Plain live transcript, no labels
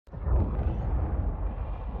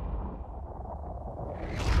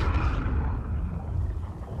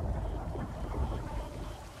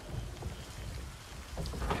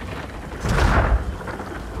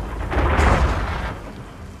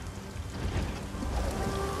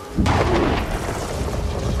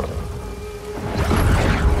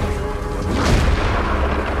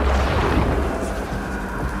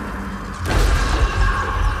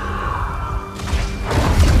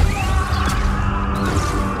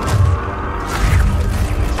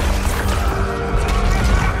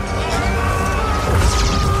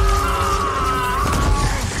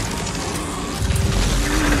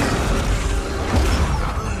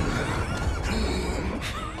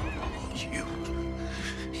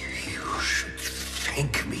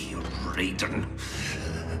Raiden.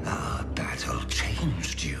 Our battle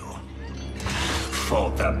changed you.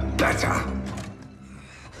 For the better.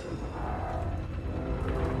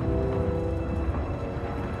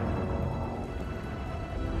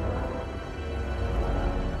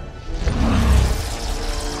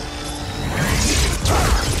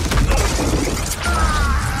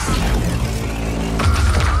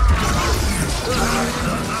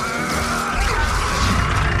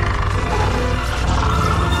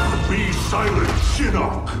 Be silent,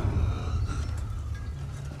 Shinnok!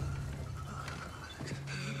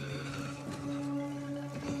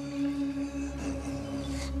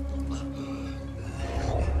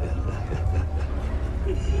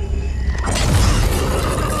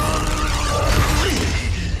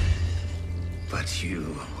 But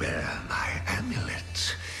you wear my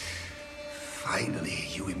amulet. Finally,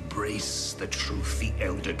 you embrace the truth the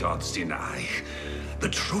Elder Gods deny. The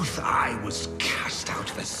truth I was cast out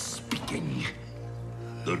for speaking.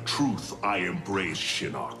 The truth I embrace,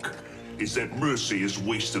 Shinnok, is that mercy is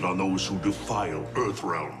wasted on those who defile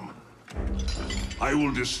Earthrealm. I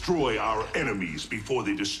will destroy our enemies before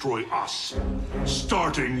they destroy us,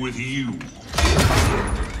 starting with you.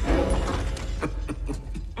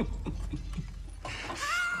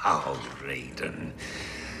 Oh, Raiden.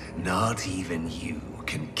 Not even you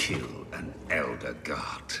can kill an Elder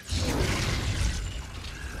God.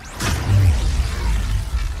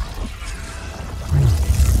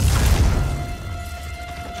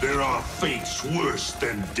 There are fates worse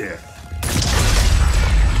than death.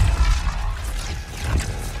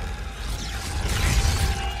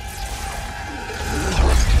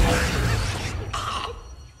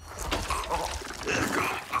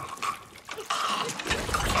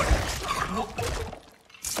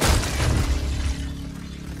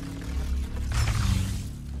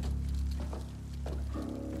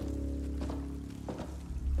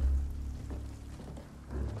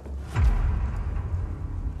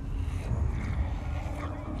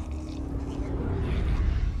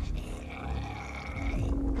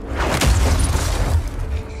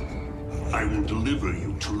 I will deliver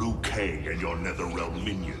you to Liu Kang and your Netherrealm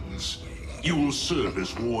minions. You will serve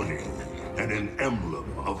as warning and an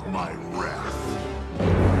emblem of my wrath.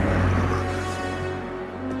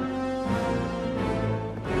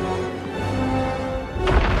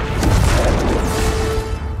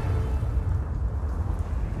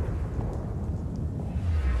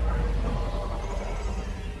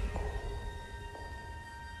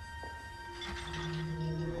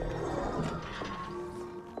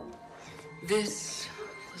 This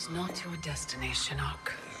was not your destiny,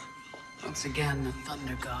 Shinnok. Once again, the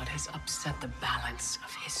Thunder God has upset the balance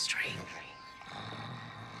of history.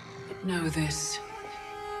 But know this.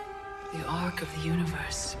 The arc of the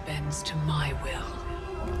universe bends to my will.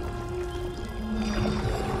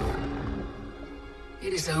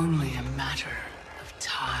 It is only a matter of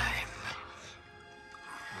time.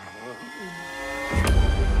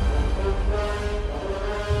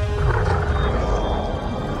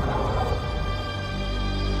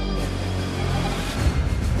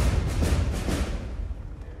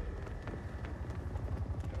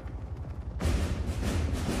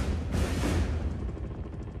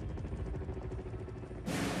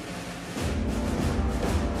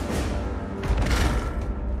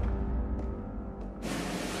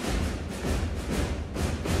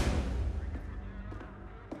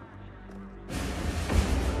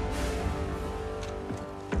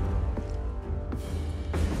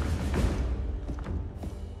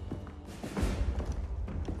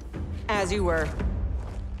 As you were.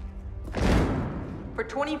 For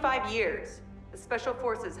 25 years, the Special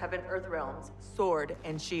Forces have been Earthrealm's sword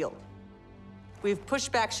and shield. We've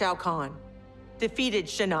pushed back Shao Kahn, defeated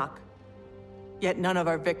Shinnok, yet none of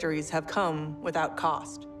our victories have come without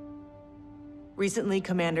cost. Recently,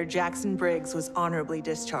 Commander Jackson Briggs was honorably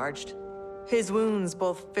discharged. His wounds,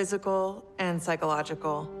 both physical and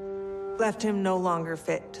psychological, left him no longer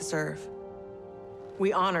fit to serve.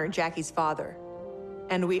 We honor Jackie's father,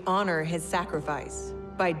 and we honor his sacrifice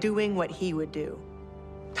by doing what he would do.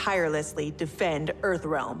 Tirelessly defend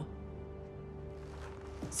Earthrealm.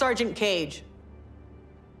 Sergeant Cage,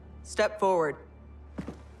 step forward.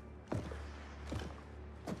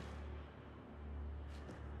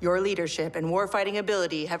 Your leadership and warfighting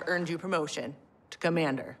ability have earned you promotion to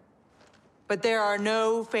commander. But there are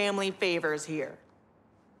no family favors here.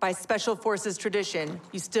 By Special Forces tradition,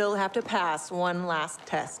 you still have to pass one last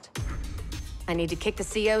test. I need to kick the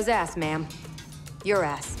CO's ass, ma'am. Your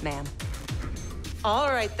ass, ma'am. All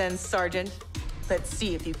right then, Sergeant. Let's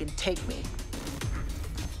see if you can take me.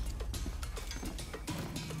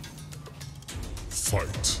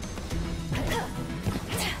 Fight.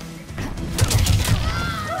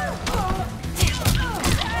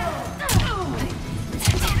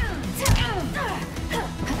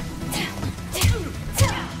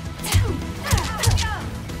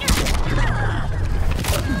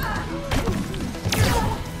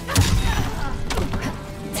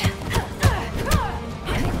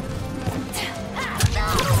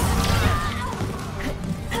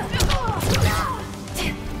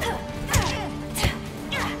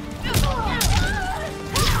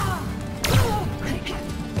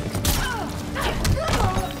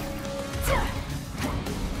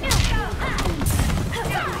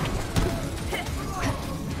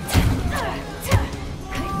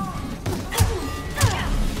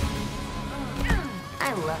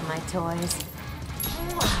 my toys.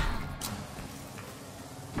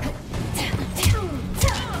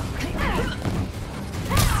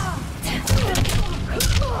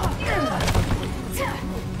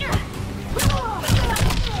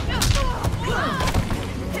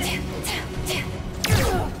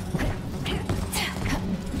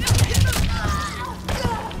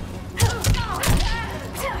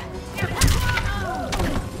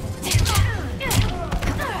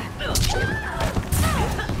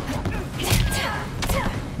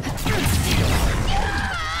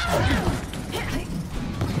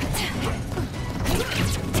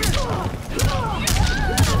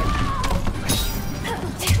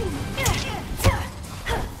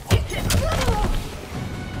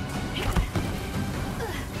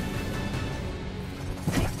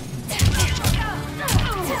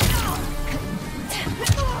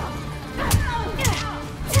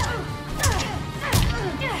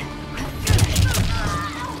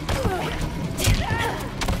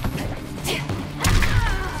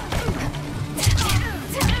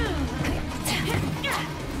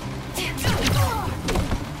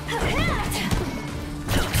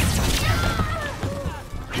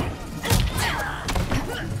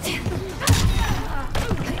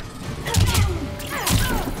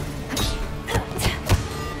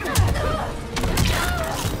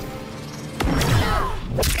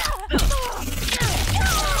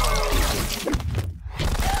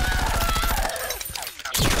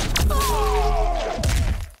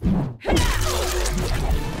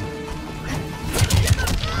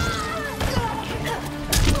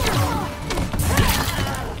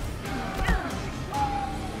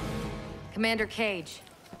 Commander Cage,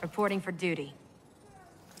 reporting for duty.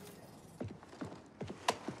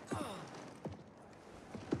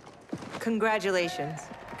 Congratulations,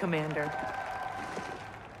 Commander.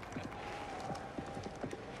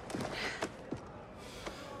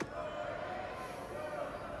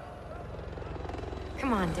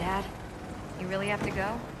 Come on, Dad. You really have to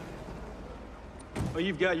go? Well,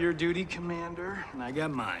 you've got your duty, Commander, and I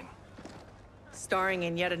got mine. Starring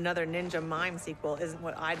in yet another Ninja Mime sequel isn't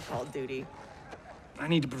what I'd call duty. I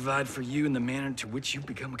need to provide for you in the manner to which you've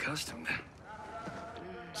become accustomed.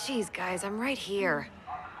 Jeez, guys, I'm right here.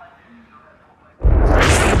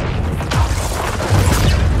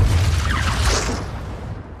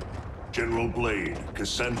 General Blade,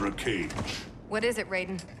 Cassandra Cage. What is it,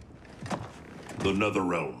 Raiden? The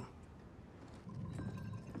Netherrealm.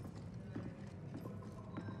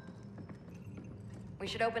 We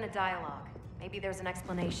should open a dialogue. Maybe there's an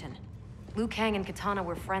explanation. Liu Kang and Katana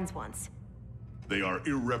were friends once. They are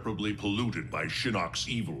irreparably polluted by Shinnok's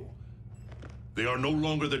evil. They are no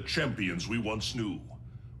longer the champions we once knew.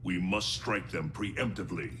 We must strike them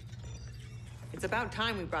preemptively. It's about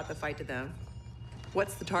time we brought the fight to them.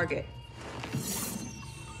 What's the target?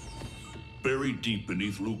 Buried deep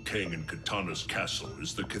beneath Liu Kang and Katana's castle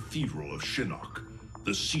is the Cathedral of Shinnok,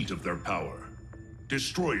 the seat of their power.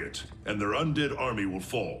 Destroy it, and their undead army will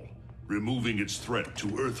fall, removing its threat to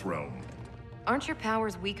Earthrealm. Aren't your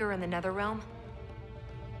powers weaker in the Netherrealm?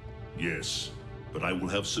 Yes, but I will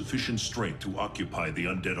have sufficient strength to occupy the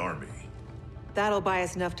undead army. That'll buy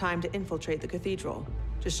us enough time to infiltrate the cathedral.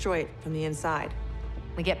 Destroy it from the inside.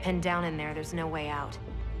 We get pinned down in there, there's no way out.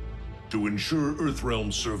 To ensure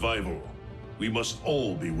Earthrealm's survival, we must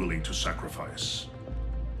all be willing to sacrifice.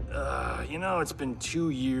 You know, it's been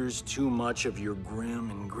 2 years too much of your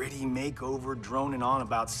grim and gritty makeover droning on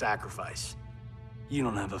about sacrifice. You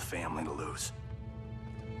don't have a family to lose.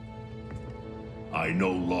 I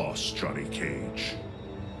know loss, Johnny Cage.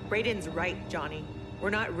 Raiden's right, Johnny. We're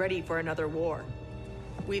not ready for another war.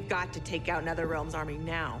 We've got to take out Netherrealm's army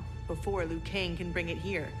now, before Liu Kang can bring it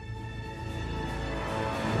here.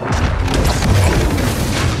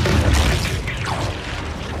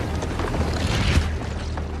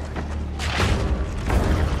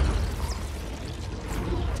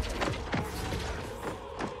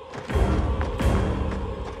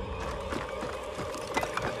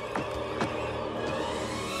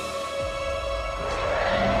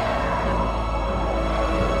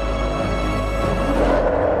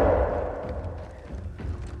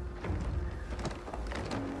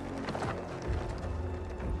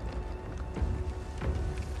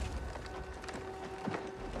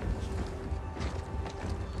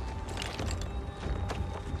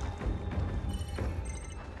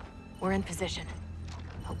 We're in position.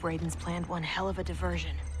 Hope Raiden's planned one hell of a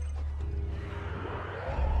diversion.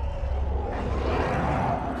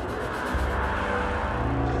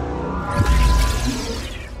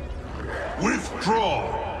 Withdraw,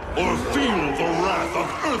 or feel the wrath of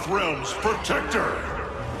Earthrealm's protector!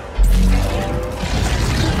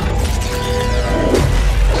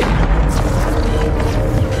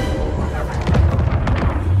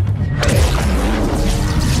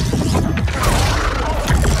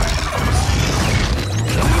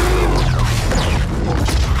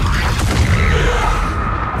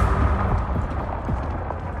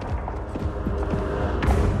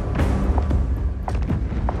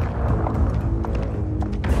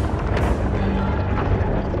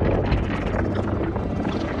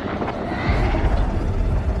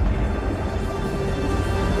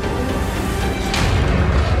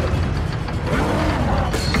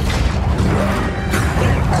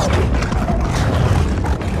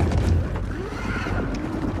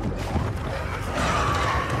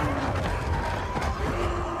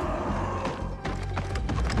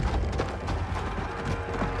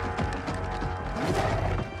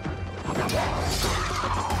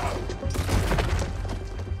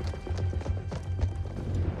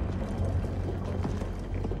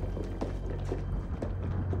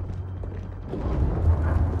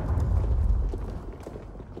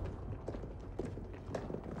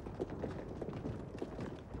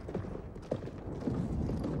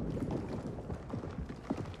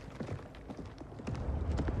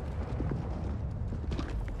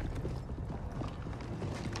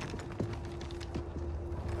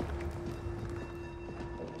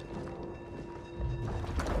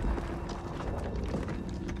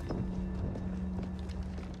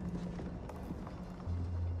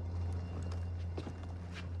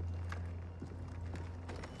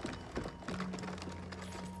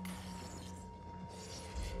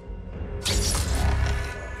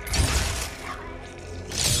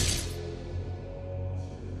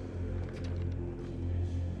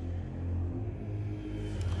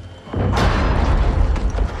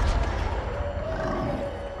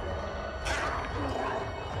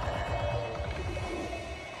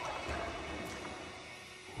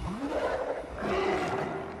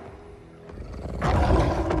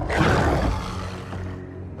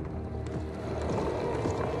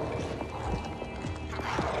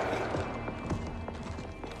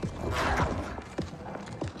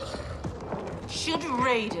 Should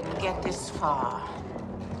Raiden get this far,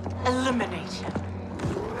 eliminate him.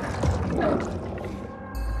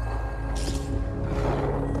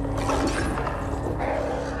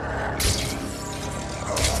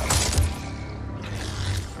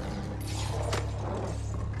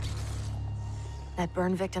 That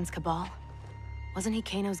burn victim's Cabal? Wasn't he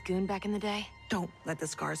Kano's goon back in the day? Don't let the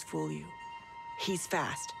scars fool you. He's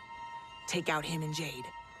fast. Take out him and Jade.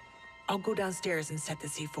 I'll go downstairs and set the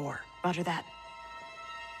C4. Roger that.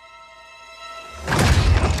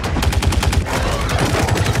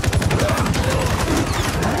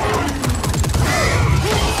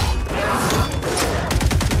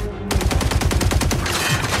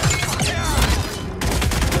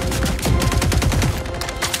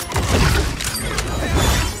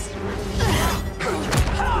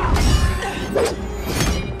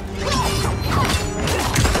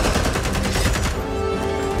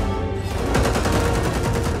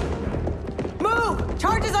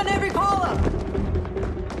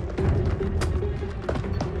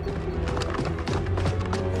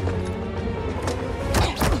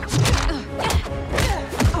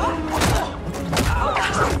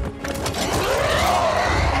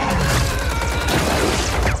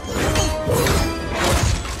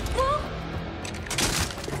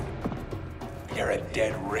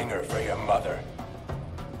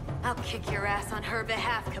 I'll kick your ass on her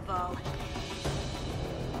behalf, Cabal.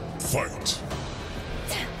 Fight!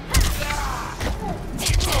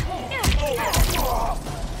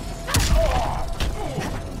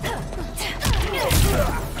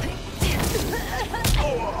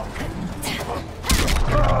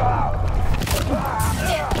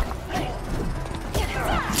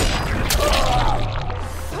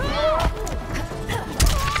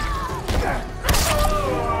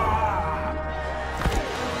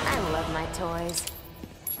 Toys.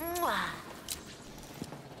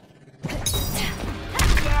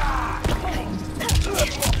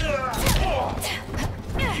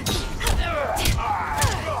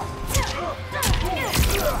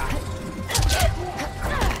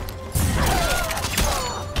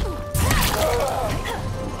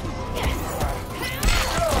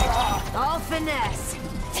 All finesse.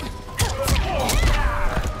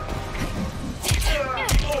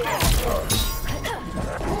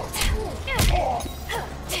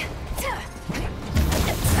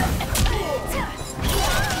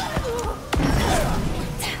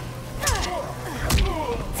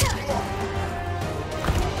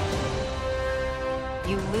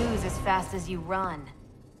 You lose as fast as you run.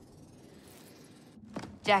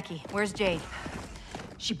 Jackie, where's Jade?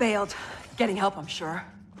 She bailed. Getting help, I'm sure.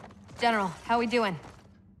 General, how we doing?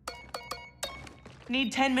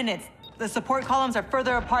 Need 10 minutes. The support columns are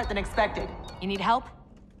further apart than expected. You need help?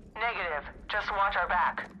 Negative. Just watch our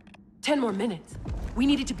back. 10 more minutes. We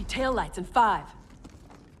need it to be taillights in 5.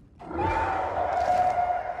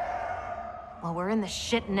 Well, we're in the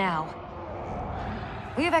shit now.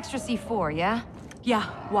 We have extra C4, yeah? Yeah,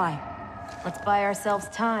 why? Let's buy ourselves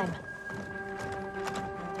time.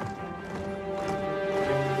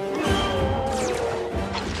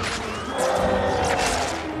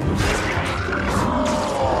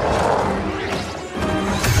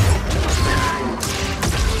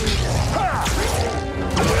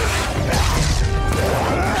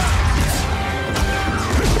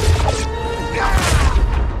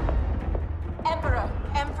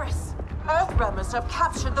 Have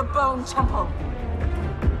captured the Bone Temple.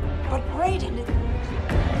 But Raiden...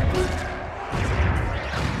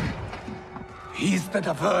 He's the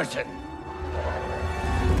diversion.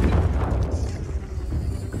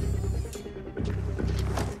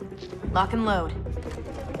 Lock and load.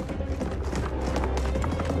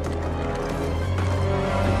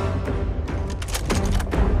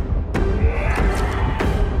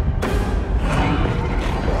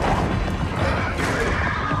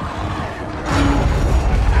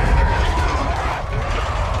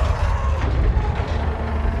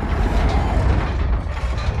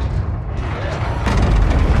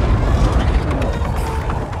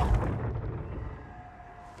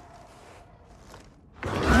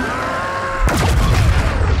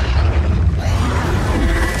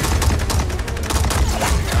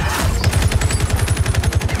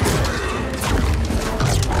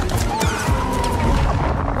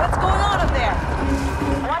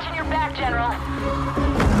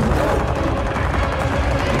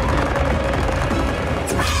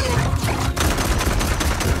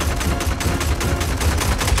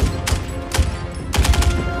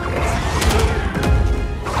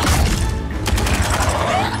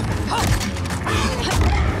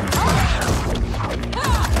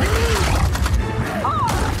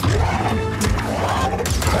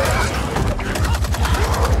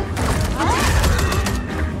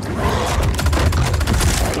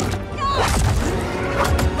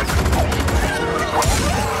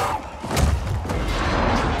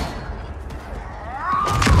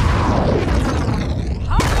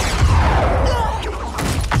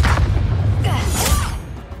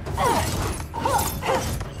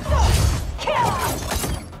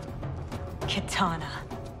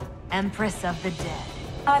 Empress of the Dead.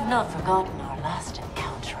 I've not forgotten our last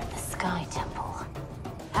encounter at the Sky Temple.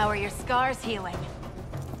 How are your scars healing?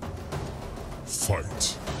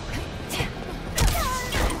 Fight.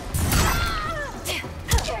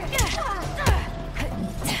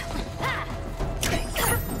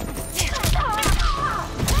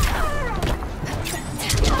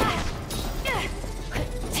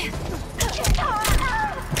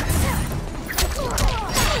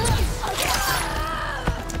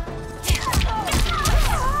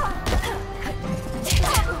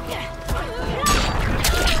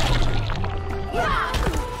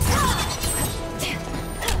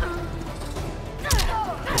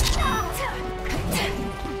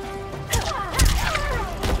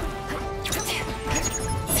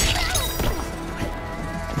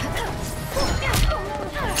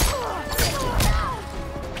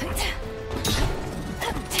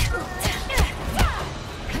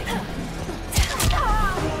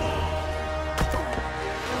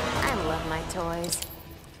 Toys.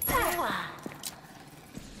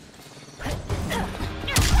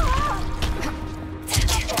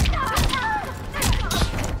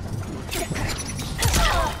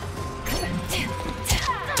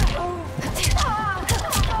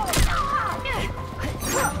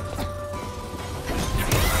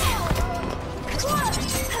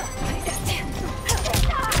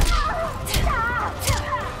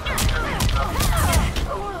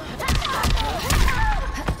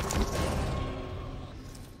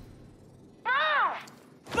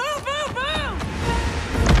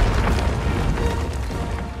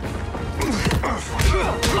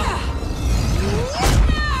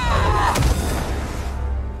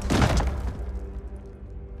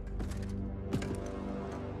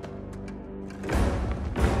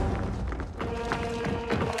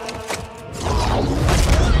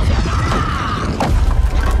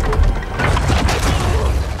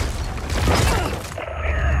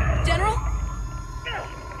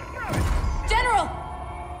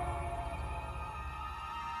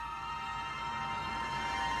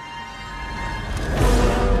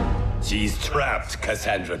 She's trapped,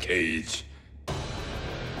 Cassandra Cage.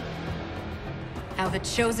 How the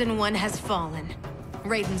Chosen One has fallen.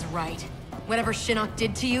 Raiden's right. Whatever Shinnok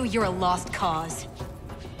did to you, you're a lost cause.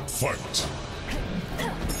 Fight.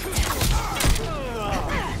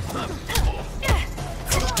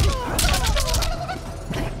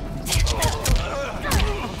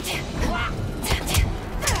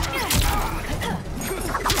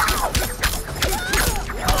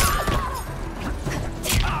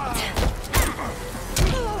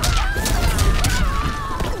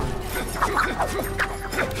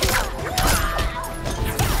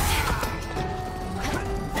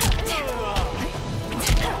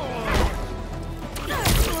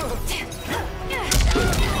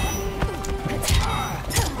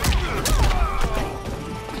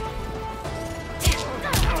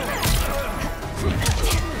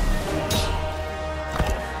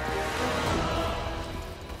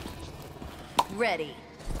 Ready.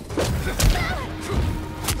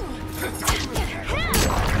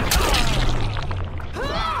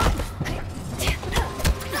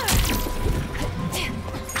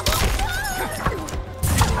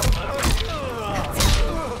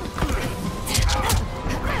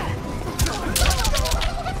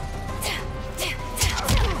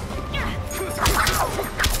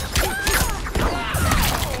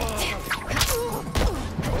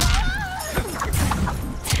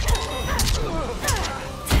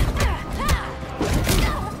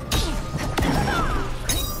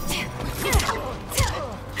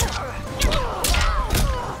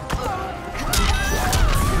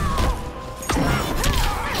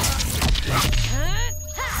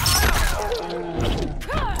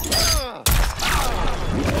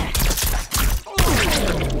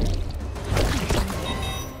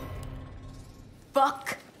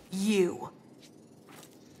 Fuck you.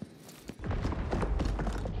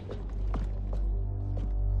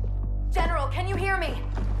 General, can you hear me?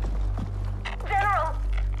 General!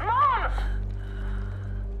 Mom!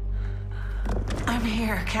 I'm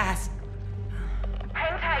here, Cass.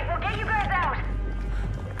 Hang tight, we'll get you guys out.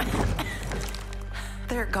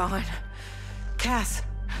 They're gone. Cass.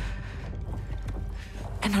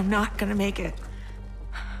 And I'm not gonna make it.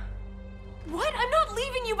 What? I'm not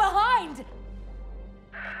leaving you behind!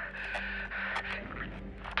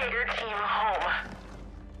 Get your team home.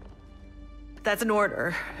 That's an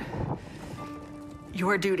order.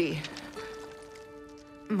 Your duty.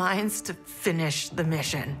 Mine's to finish the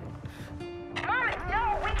mission. Mom,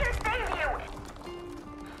 no, we can save you.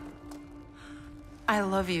 I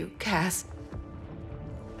love you, Cass.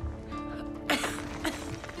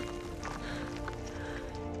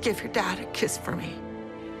 Give your dad a kiss for me.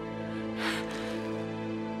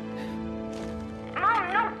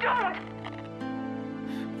 Mom, no, don't!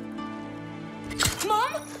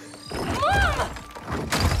 Mom? Mom!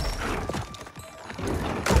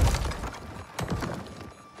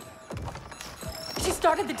 She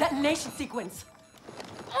started the detonation sequence.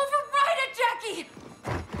 Override it, Jackie!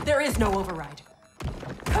 There is no override.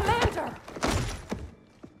 Commander!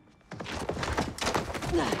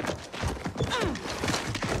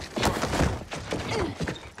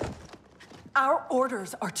 Our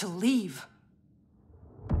orders are to leave.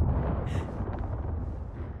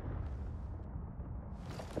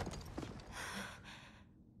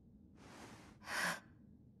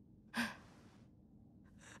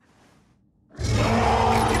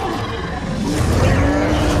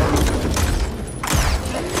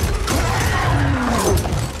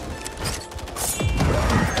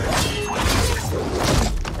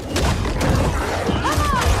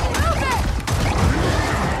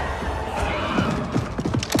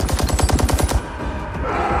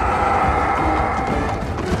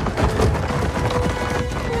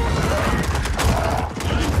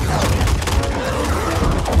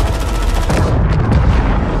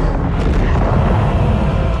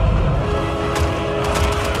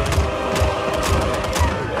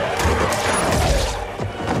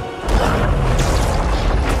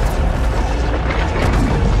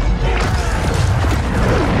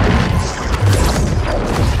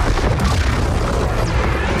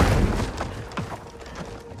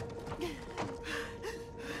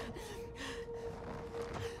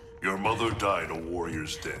 Your mother died a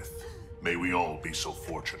warrior's death. May we all be so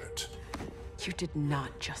fortunate. You did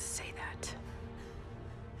not just say that.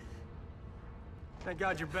 Thank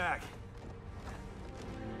God you're back.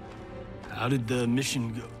 How did the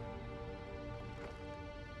mission go?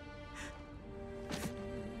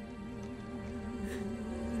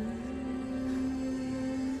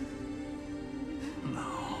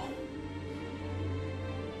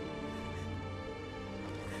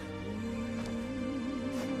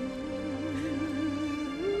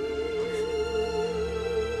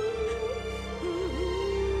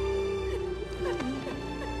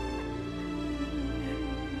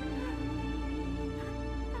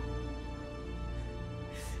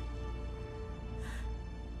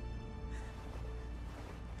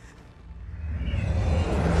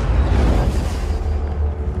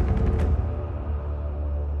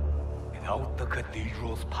 Without the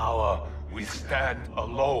cathedral's power, we stand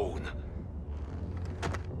alone.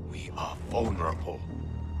 We are vulnerable.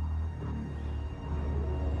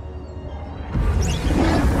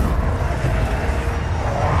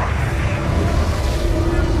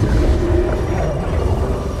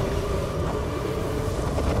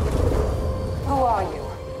 Who are you?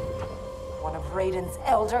 One of Raiden's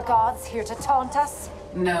elder gods here to taunt us?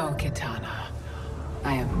 No, Kitana.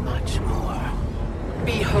 I am much more.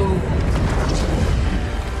 Behold!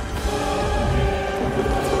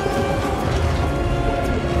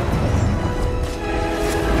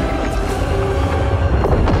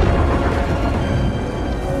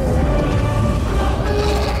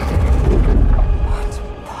 What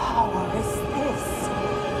power is this?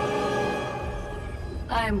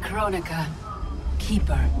 I am Kronika,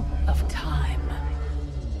 keeper of time.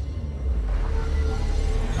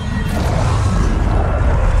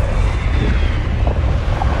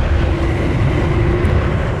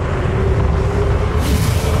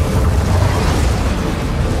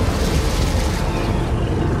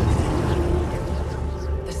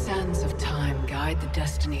 The sands of time guide the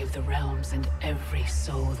destiny of the realms and every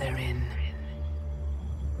soul therein.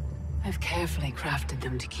 I've carefully crafted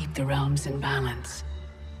them to keep the realms in balance.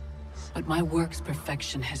 But my work's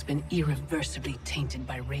perfection has been irreversibly tainted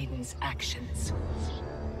by Raiden's actions.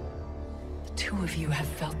 The two of you have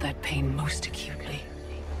felt that pain most acutely.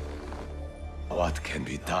 What can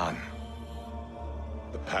be done?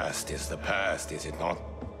 The past is the past, is it not?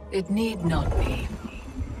 It need not be.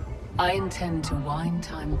 I intend to wind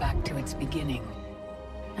time back to its beginning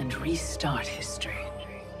and restart history.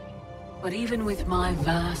 But even with my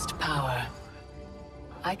vast power,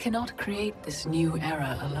 I cannot create this new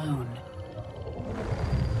era alone.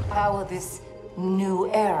 How will this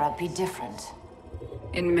new era be different?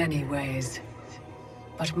 In many ways.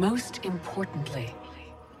 But most importantly,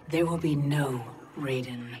 there will be no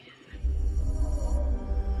Raiden.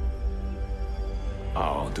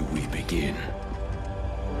 How do we begin?